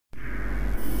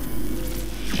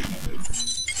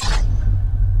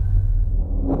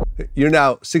You're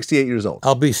now 68 years old.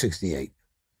 I'll be 68.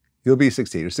 You'll be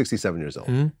 68. You're 67 years old.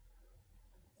 Mm-hmm.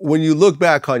 When you look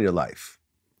back on your life,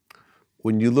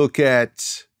 when you look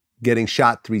at getting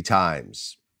shot 3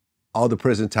 times, all the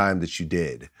prison time that you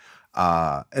did,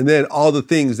 and then all the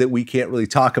things that we can't really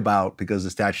talk about because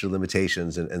of statute of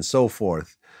limitations and so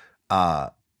forth,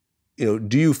 do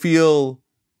you feel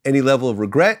any level of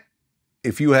regret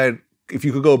if you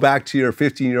could go back to your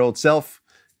 15-year-old self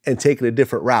and taken a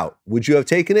different route? Would you have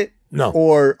taken it? No.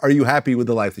 Or are you happy with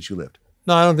the life that you lived?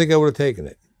 No, I don't think I would have taken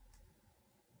it.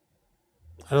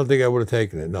 I don't think I would have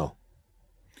taken it, no.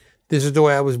 This is the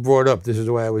way I was brought up. This is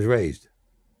the way I was raised.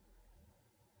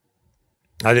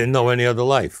 I didn't know any other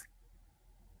life.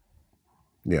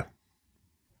 Yeah.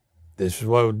 This is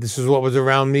what was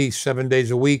around me 7 days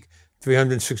a week,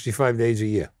 365 days a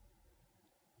year.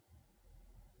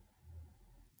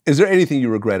 Is there anything you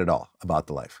regret at all about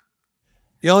the life?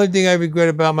 The only thing I regret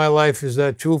about my life is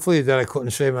that, truthfully, is that I couldn't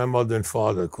save my mother and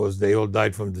father because they all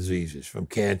died from diseases, from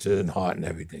cancer and heart and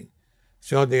everything. It's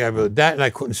the only thing I really, that and I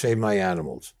couldn't save my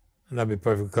animals. And I'll be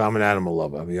perfect. I'm an animal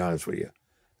lover, I'll be honest with you.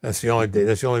 That's the only thing.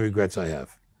 That's the only regrets I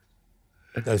have.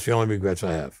 That's the only regrets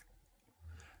I have.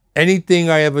 Anything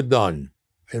I ever done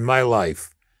in my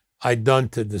life, I done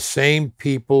to the same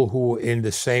people who were in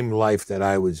the same life that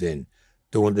I was in,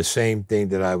 doing the same thing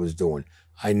that I was doing.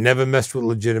 I never messed with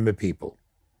legitimate people.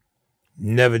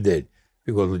 Never did.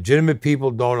 Because legitimate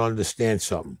people don't understand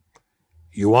something.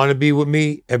 You want to be with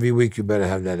me, every week you better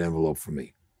have that envelope for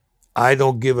me. I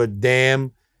don't give a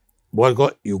damn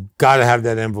what, you got to have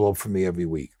that envelope for me every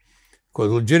week.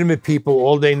 Because legitimate people,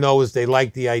 all they know is they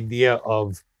like the idea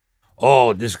of,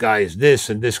 oh, this guy is this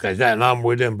and this guy's that, and I'm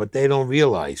with him. But they don't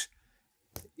realize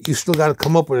you still got to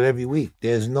come up with it every week.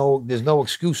 There's no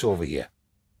excuse over here.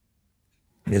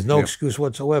 There's no excuse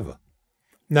whatsoever.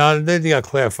 Now, then you got to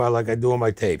clarify like I do on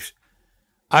my tapes.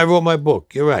 I wrote my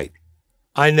book. You're right.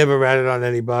 I never ratted on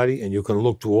anybody, and you can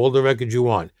look through all the records you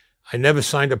want. I never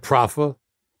signed a proffer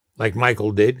like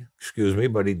Michael did. Excuse me,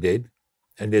 but he did.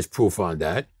 And there's proof on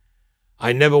that.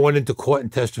 I never went into court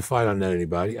and testified on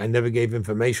anybody. I never gave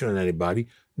information on anybody.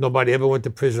 Nobody ever went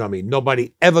to prison on me.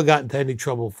 Nobody ever got into any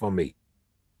trouble from me.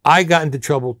 I got into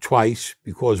trouble twice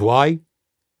because why?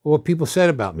 What people said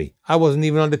about me. I wasn't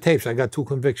even on the tapes. I got 2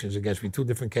 convictions against me, 2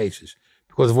 different cases,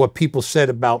 because of what people said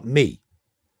about me.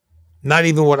 Not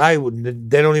even what I would,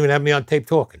 they don't even have me on tape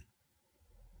talking.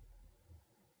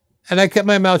 And I kept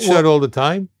my mouth shut all the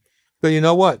time. But you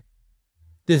know what?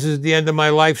 This is the end of my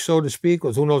life, so to speak,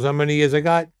 because who knows how many years I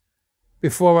got.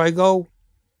 Before I go,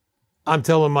 I'm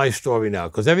telling my story now,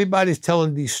 because everybody's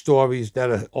telling these stories that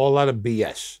are all out of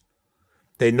BS.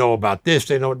 They know about this.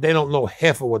 They don't know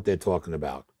half of what they're talking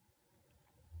about.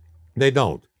 They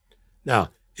don't. Now,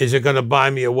 is it going to buy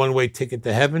me a one-way ticket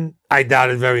to heaven? I doubt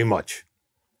it very much.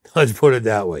 Let's put it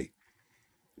that way.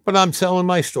 But I'm telling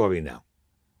my story now.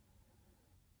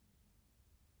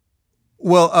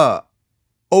 Well,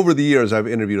 over the years, I've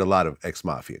interviewed a lot of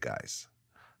ex-Mafia guys.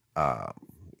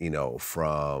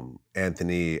 From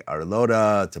Anthony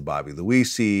Arlotta to Bobby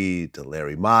Luisi to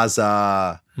Larry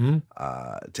Mazza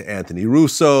to Anthony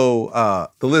Russo.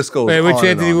 The list goes on. Wait, which and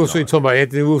Anthony on Russo and you talking about?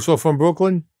 Anthony Russo from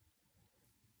Brooklyn?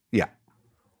 Yeah.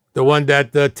 The one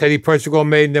that Teddy Persico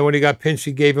made, and then when he got pinched,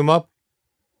 he gave him up?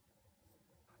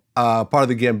 Part of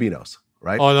the Gambinos,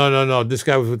 right? Oh, no. This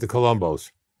guy was with the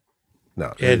Colombos.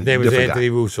 No. His name was Anthony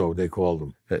guy. Russo, they called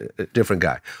him. A different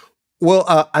guy.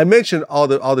 Well, I mentioned all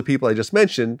the people I just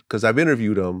mentioned because I've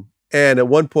interviewed them. And at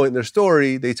one point in their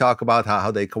story, they talk about how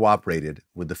they cooperated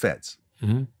with the feds.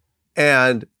 Mm-hmm.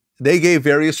 And they gave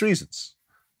various reasons.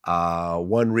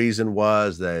 One reason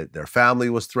was that their family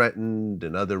was threatened.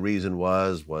 Another reason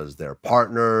was their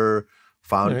partner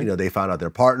they found out their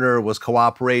partner was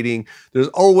cooperating. There's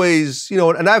always,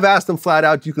 and I've asked them flat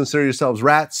out, do you consider yourselves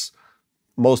rats?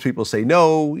 Most people say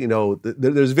no.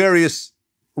 There's various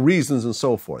reasons and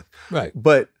so forth. Right.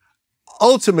 But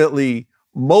ultimately,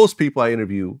 most people I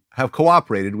interview have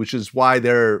cooperated, which is why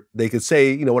they could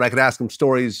say, when I could ask them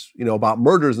stories, about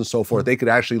murders and so forth, they could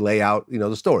actually lay out,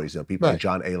 the stories, people like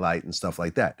John A. Light and stuff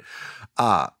like that.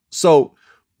 So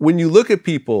when you look at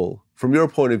people from your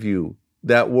point of view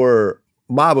that were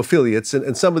mob affiliates,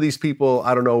 and some of these people,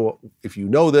 I don't know if you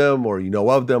know them or you know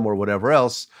of them or whatever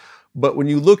else, but when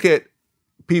you look at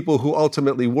people who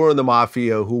ultimately were in the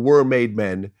Mafia, who were made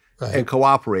men and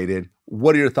cooperated,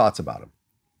 what are your thoughts about them?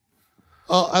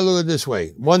 Oh, I look at it this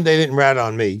way. One, they didn't rat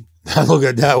on me. I look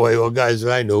at it that way, all guys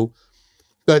that I knew.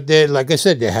 But like I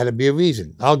said, there had to be a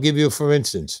reason. I'll give you, for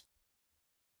instance,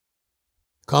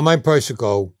 Carmine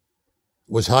Persico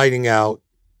was hiding out.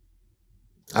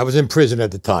 I was in prison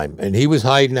at the time, and he was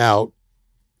hiding out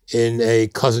in a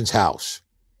cousin's house,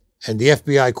 and the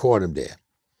FBI caught him there.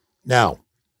 Now,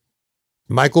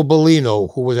 Michael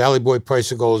Bellino, who was Ali Boy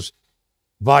Persico's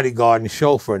bodyguard and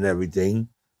chauffeur and everything,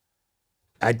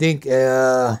 I think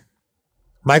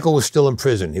Michael was still in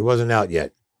prison. He wasn't out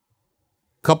yet.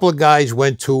 A couple of guys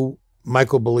went to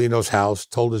Michael Bellino's house,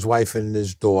 told his wife and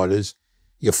his daughters,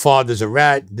 your father's a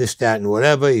rat, this, that, and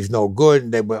whatever. He's no good.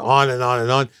 And they went on and on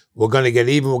and on. We're going to get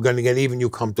even. We're going to get even.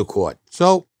 You come to court.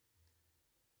 So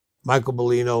Michael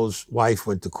Bellino's wife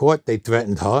went to court. They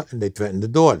threatened her and they threatened the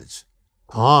daughters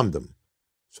to harm them.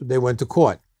 So they went to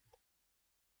court.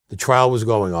 The trial was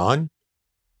going on.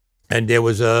 And there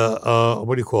was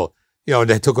what do you call it? You know,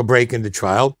 they took a break in the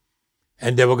trial.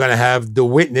 And they were going to have the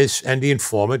witness and the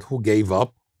informant who gave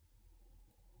up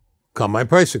Carmine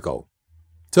Persico.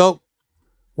 So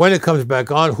when it comes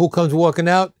back on, who comes walking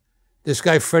out? This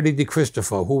guy, Freddie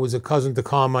DeChristopher, who was a cousin to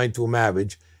Carmine to a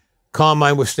marriage.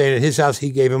 Carmine was staying at his house.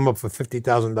 He gave him up for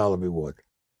 $50,000 reward.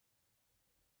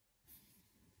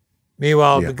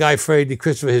 Meanwhile, the guy, Freddie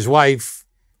DeChristopher, his wife,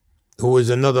 who was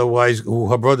another wise, who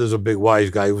her brother's a big wise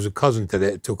guy, who was a cousin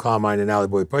to Carmine and Ali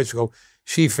Boy Persico,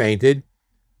 she fainted.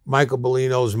 Michael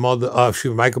Bellino's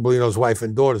Michael Bellino's wife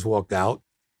and daughters walked out.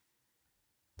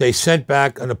 They sent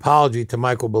back an apology to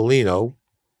Michael Bellino.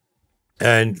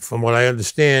 And from what I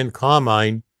understand,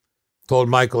 Carmine told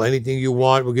Michael, anything you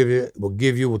want, we'll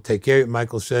give you, we'll take care of it.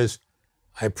 Michael says,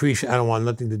 I don't want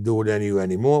nothing to do with any of you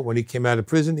anymore. When he came out of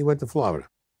prison, he went to Florida.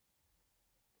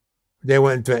 They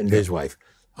went and threatened his wife.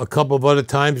 A couple of other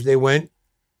times they went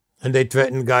and they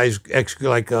threatened guys,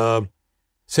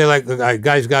 say like a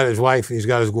guy's got his wife and he's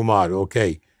got his gumada,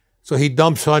 okay. So he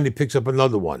dumps her and he picks up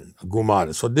another one, a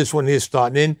gumada. So this one here's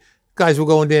starting in. Guys were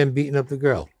going there and beating up the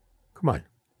girl. Come on.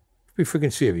 Be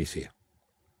freaking serious here.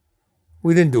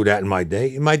 We didn't do that in my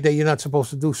day. In my day, you're not supposed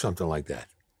to do something like that.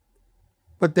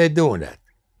 But they're doing that.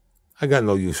 I got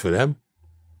no use for them.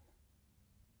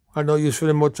 I got no use for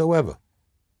them whatsoever.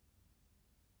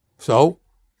 So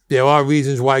there are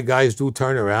reasons why guys do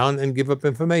turn around and give up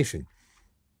information.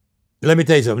 Let me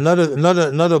tell you something.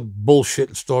 Another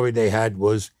bullshit story they had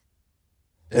was,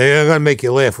 I'm going to make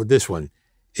you laugh with this one.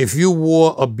 If you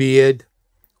wore a beard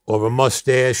or a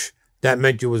mustache, that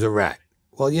meant you was a rat.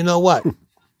 Well, you know what?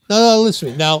 No, listen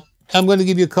to me. Now, I'm going to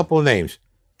give you a couple of names.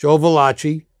 Joe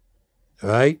Valachi, all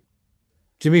right?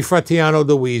 Jimmy Fratiano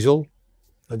the Weasel.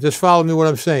 Now, just follow me what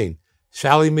I'm saying.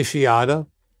 Sally Misciata,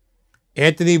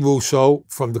 Anthony Russo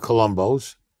from the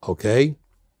Colombos, okay?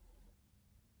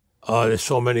 There's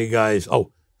so many guys.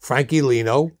 Oh, Frankie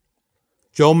Lino,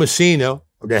 Joe Messina,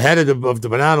 the head of the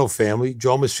Bonanno family,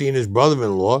 Joe Messina's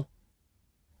brother-in-law.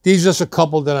 These are just a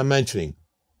couple that I'm mentioning.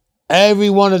 Every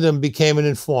one of them became an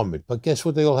informant. But guess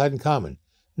what they all had in common?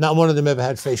 Not one of them ever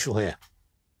had facial hair.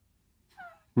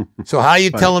 So how you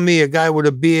telling me a guy with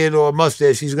a beard or a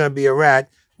mustache, he's going to be a rat,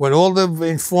 when all the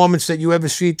informants that you ever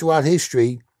see throughout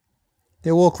history,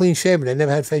 they're all clean-shaven. They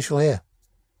never had facial hair.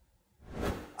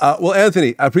 Well,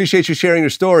 Anthony, I appreciate you sharing your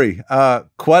story.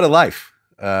 Quite a life.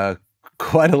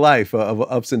 Quite a life of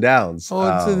ups and downs.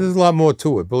 Oh, there's a lot more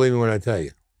to it, believe me when I tell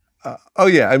you. Oh,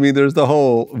 yeah. I mean, there's the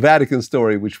whole Vatican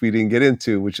story, which we didn't get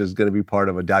into, which is going to be part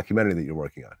of a documentary that you're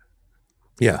working on.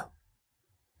 Yeah.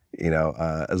 You know,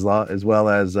 as well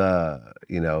as,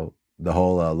 you know, the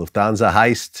whole Lufthansa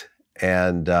heist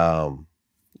and,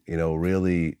 you know,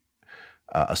 really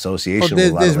association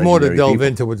with a lot there's of more to delve people.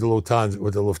 into with the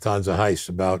Lufthansa heist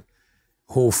about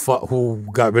who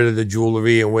got rid of the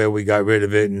jewelry and where we got rid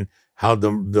of it and how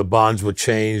the bonds were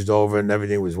changed over and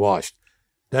everything was washed.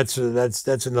 That's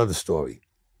another story.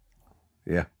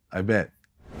 Yeah, I bet.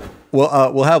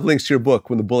 Well, we'll have links to your book,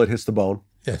 When the Bullet Hits the Bone,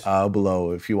 yes,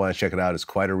 below if you want to check it out. It's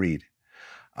quite a read.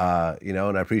 You know,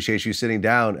 and I appreciate you sitting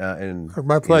down and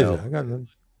my pleasure. You know, I got none.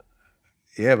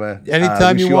 Yeah, man.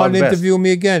 Anytime you want to interview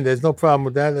me again, there's no problem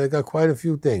with that. I got quite a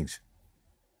few things.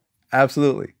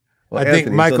 Absolutely. Well, I think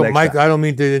Michael, I don't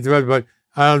mean to interrupt, but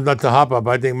not to hop up.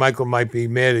 I think Michael might be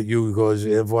mad at you because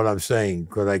of what I'm saying,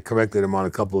 because I corrected him on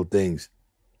a couple of things.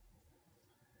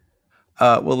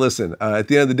 Well, listen, at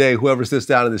the end of the day, whoever sits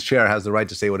down in this chair has the right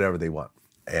to say whatever they want.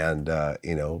 And,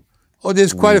 you know. Oh,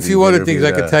 there's quite a few other things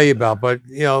I could tell you about, but,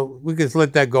 you know, we could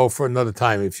let that go for another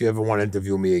time if you ever want to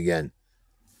interview me again.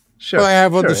 Sure. But I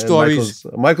have other stories.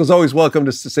 Michael's always welcome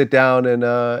to sit down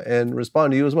and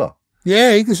respond to you as well.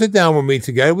 Yeah, he can sit down with me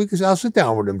together. I'll sit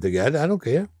down with him together. I don't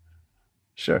care.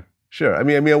 Sure. I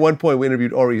mean, at one point we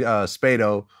interviewed Ori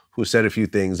Spado, who said a few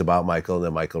things about Michael, and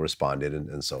then Michael responded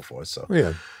and so forth. So,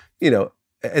 yeah. You know,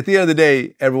 at the end of the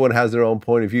day, everyone has their own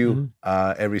point of view.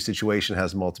 Mm-hmm. Every situation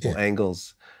has multiple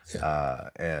angles.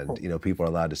 and people are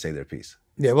allowed to say their piece.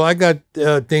 Yeah, well, I got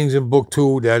things in book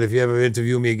 2 that if you ever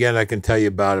interview me again, I can tell you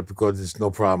about it because there's no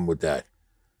problem with that.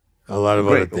 A lot of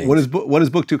other things. When is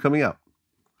book 2 coming out?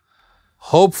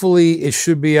 Hopefully, it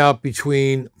should be out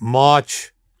between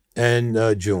March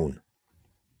and June.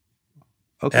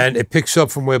 Okay. And it picks up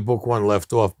from where book 1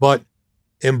 left off. But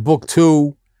in book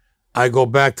 2, I go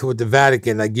back to the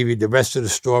Vatican. I give you the rest of the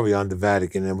story on the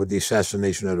Vatican and with the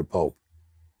assassination of the Pope.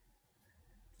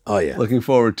 Oh, yeah. Looking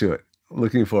forward to it.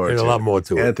 There's a lot more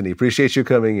to it. Anthony, appreciate you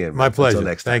coming in. My pleasure. Until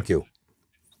next time. Thank you.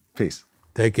 Peace.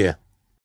 Take care.